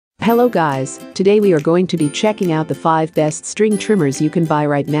Hello guys, today we are going to be checking out the 5 best string trimmers you can buy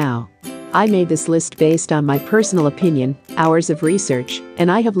right now. I made this list based on my personal opinion, hours of research,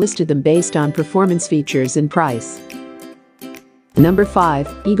 and I have listed them based on performance features and price. Number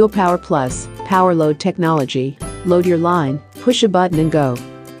 5, Ego Power Plus, Power Load Technology. Load your line, push a button and go.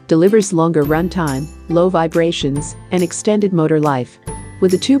 Delivers longer runtime, low vibrations, and extended motor life.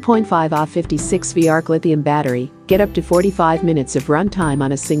 With a 2.5 Ah 56V ARC lithium battery, get up to 45 minutes of runtime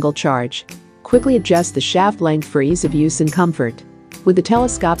on a single charge. Quickly adjust the shaft length for ease of use and comfort. With the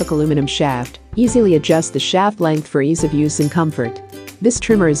telescopic aluminum shaft, easily adjust the shaft length for ease of use and comfort. This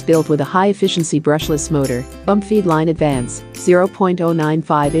trimmer is built with a high-efficiency brushless motor, bump feed line advance,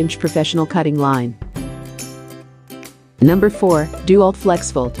 0.095-inch professional cutting line. Number 4, DEWALT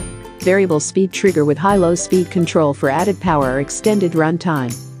FLEXVOLT. Variable speed trigger with high-low speed control for added power or extended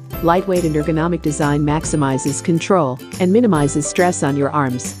runtime. Lightweight and ergonomic design maximizes control and minimizes stress on your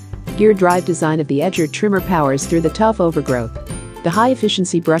arms. Gear drive design of the edger trimmer powers through the tough overgrowth. The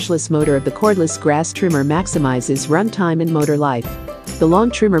high-efficiency brushless motor of the cordless grass trimmer maximizes runtime and motor life. The long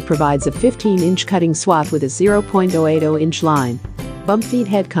trimmer provides a 15-inch cutting swath with a 0.080-inch line. Bump feed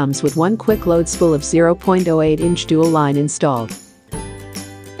head comes with one quick load spool of 0.08-inch dual line installed.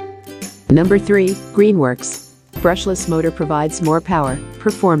 Number 3, Greenworks. Brushless motor provides more power,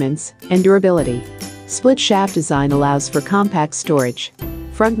 performance, and durability. Split shaft design allows for compact storage.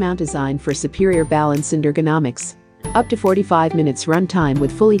 Front mount design for superior balance and ergonomics. Up to 45 minutes runtime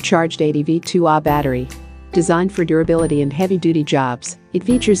with fully charged 80V2Ah battery. Designed for durability and heavy-duty jobs, it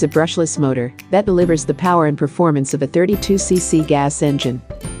features a brushless motor that delivers the power and performance of a 32cc gas engine.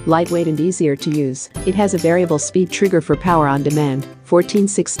 Lightweight and easier to use, it has a variable speed trigger for power on demand,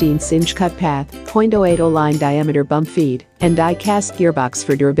 14/16-inch cut path, 0.080 line diameter bump feed, and die-cast gearbox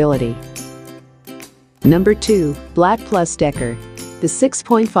for durability. Number 2, BLACK+DECKER. The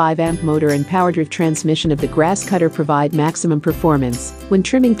 6.5 amp motor and power drive transmission of the grass cutter provide maximum performance when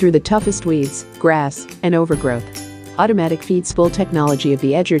trimming through the toughest weeds, grass, and overgrowth. Automatic feed spool technology of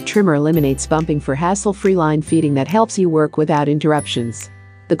the edger trimmer eliminates bumping for hassle-free line feeding that helps you work without interruptions.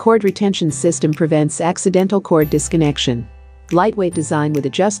 The cord retention system prevents accidental cord disconnection. Lightweight design with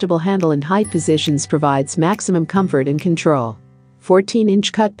adjustable handle and height positions provides maximum comfort and control.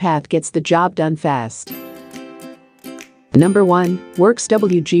 14-inch cut path gets the job done fast. Number 1, WORX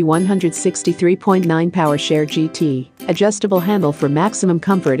WG163.9 PowerShare GT, adjustable handle for maximum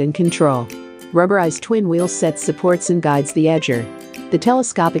comfort and control. Rubberized twin wheel set supports and guides the edger. The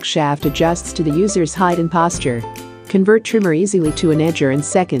telescopic shaft adjusts to the user's height and posture. Convert trimmer easily to an edger in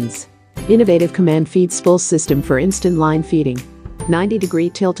seconds. Innovative command feed spool system for instant line feeding. 90-degree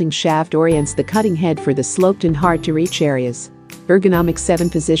tilting shaft orients the cutting head for the sloped and hard-to-reach areas. Ergonomic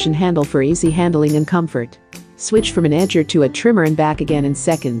 7-position handle for easy handling and comfort. Switch from an edger to a trimmer and back again in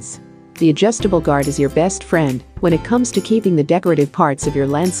seconds. The adjustable guard is your best friend when it comes to keeping the decorative parts of your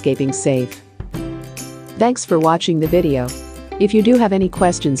landscaping safe. Thanks for watching the video. If you do have any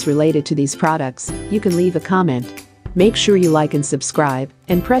questions related to these products, you can leave a comment. Make sure you like and subscribe,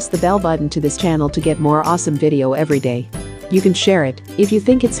 and press the bell button to this channel to get more awesome video every day. You can share it if you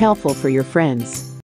think it's helpful for your friends.